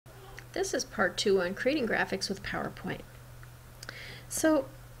This is part 2 on creating graphics with PowerPoint. So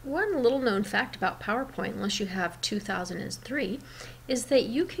one little known fact about PowerPoint, unless you have 2003, is that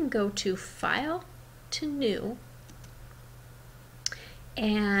you can go to File to New,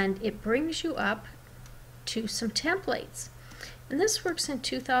 and it brings you up to some templates. And this works in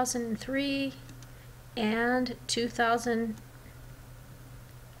 2003 and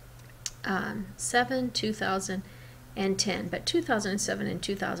 2007, 2010, but 2007 and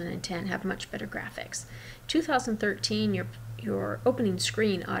 2010 have much better graphics. 2013, your opening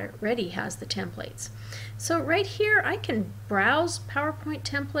screen already has the templates. So right here I can browse PowerPoint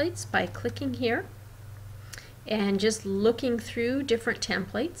templates by clicking here and just looking through different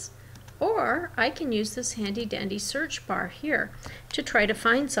templates, or I can use this handy dandy search bar here to try to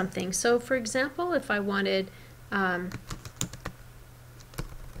find something. So for example, if I wanted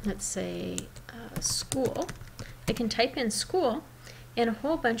let's say school, I can type in school and a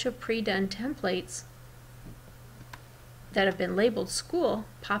whole bunch of pre-done templates that have been labeled school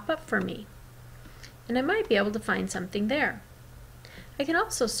pop up for me, and I might be able to find something there. I can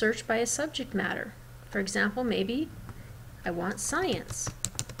also search by a subject matter. For example, maybe I want science,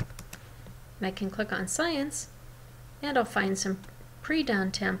 and I can click on science and I'll find some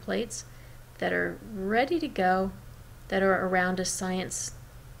pre-done templates that are ready to go that are around a science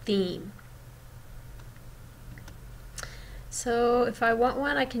theme. So if I want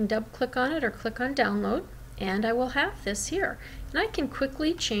one, I can double click on it or click on download, and I will have this here, and I can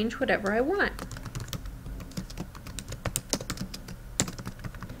quickly change whatever I want.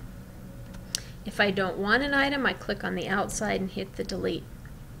 If I don't want an item, I click on the outside and hit the delete.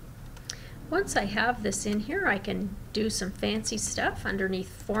 Once I have this in here, I can do some fancy stuff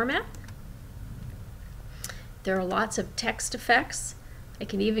underneath format. There are lots of text effects. I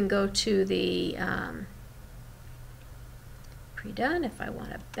can even go to the pre-done if I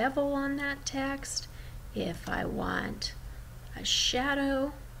want a bevel on that text, if I want a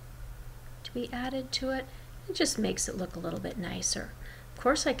shadow to be added to it. It just makes it look a little bit nicer. Of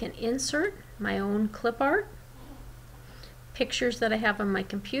course, I can insert my own clip art, pictures that I have on my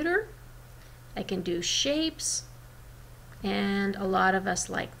computer. I can do shapes, and a lot of us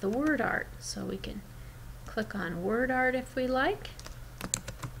like the word art, so we can click on word art if we like.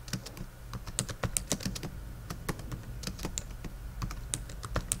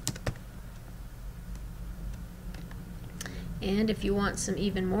 And if you want some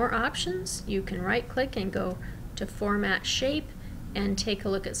even more options, you can right click and go to format shape and take a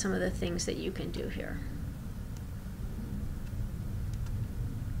look at some of the things that you can do here.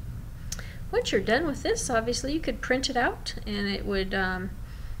 Once you're done with this, obviously you could print it out, and it would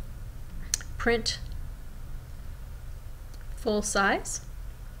print full size.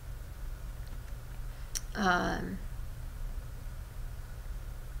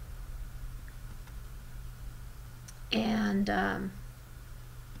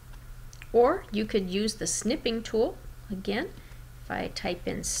 Or you could use the snipping tool. Again, if I type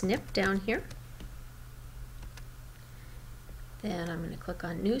in snip down here, then I'm going to click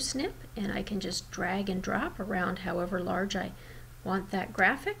on new snip, and I can just drag and drop around however large I want that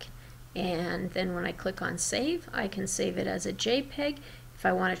graphic. And then when I click on save, I can save it as a JPEG. If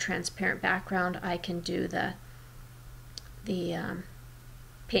I want a transparent background, I can do the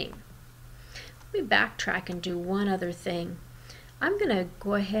ping. Let me backtrack and do one other thing. I'm going to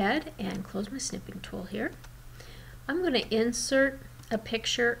go ahead and close my snipping tool here. I'm going to insert a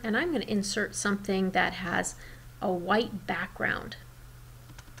picture, and I'm going to insert something that has a white background.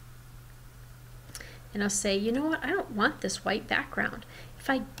 And I'll say, you know what, I don't want this white background. If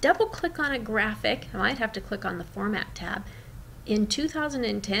I double click on a graphic, I might have to click on the Format tab. In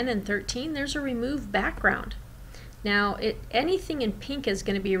 2010 and 13, there's a remove background. Now, anything in pink is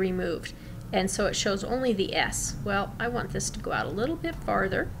going to be removed, and so it shows only the S. Well, I want this to go out a little bit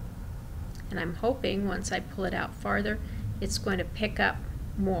farther, and I'm hoping once I pull it out farther, it's going to pick up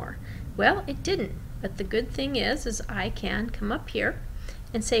more. Well, it didn't, but the good thing is I can come up here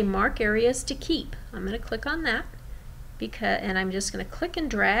and say mark areas to keep. I'm going to click on that, and I'm just going to click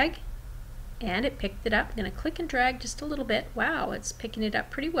and drag, and it picked it up. I'm going to click and drag just a little bit. Wow, it's picking it up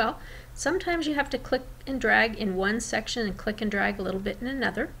pretty well. Sometimes you have to click and drag in one section and click and drag a little bit in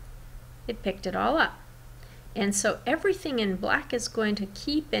another. It picked it all up. And so everything in black is going to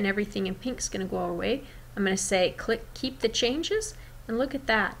keep, and everything in pink is going to go away. I'm going to say click keep the changes, and look at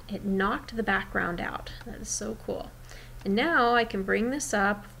that. It knocked the background out. That is so cool. And now I can bring this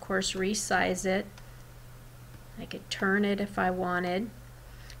up, of course, resize it. I could turn it if I wanted.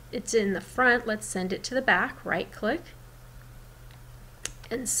 It's in the front. Let's send it to the back. Right click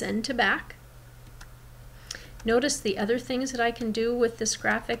and send to back. Notice the other things that I can do with this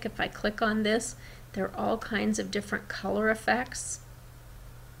graphic. If I click on this, there are all kinds of different color effects.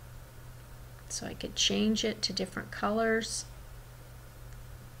 So I could change it to different colors.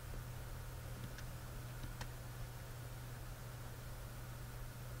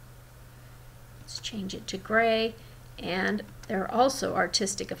 Let's change it to gray. And there are also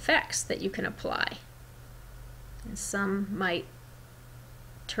artistic effects that you can apply. And some might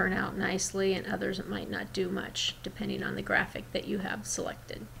turn out nicely and others might not do much, depending on the graphic that you have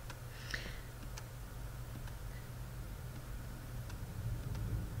selected.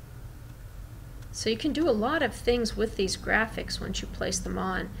 So you can do a lot of things with these graphics once you place them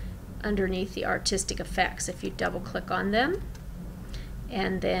on underneath the artistic effects. If you double click on them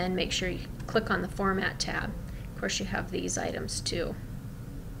and then make sure you click on the Format tab. Of course, you have these items too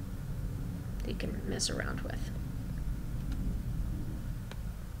that you can mess around with.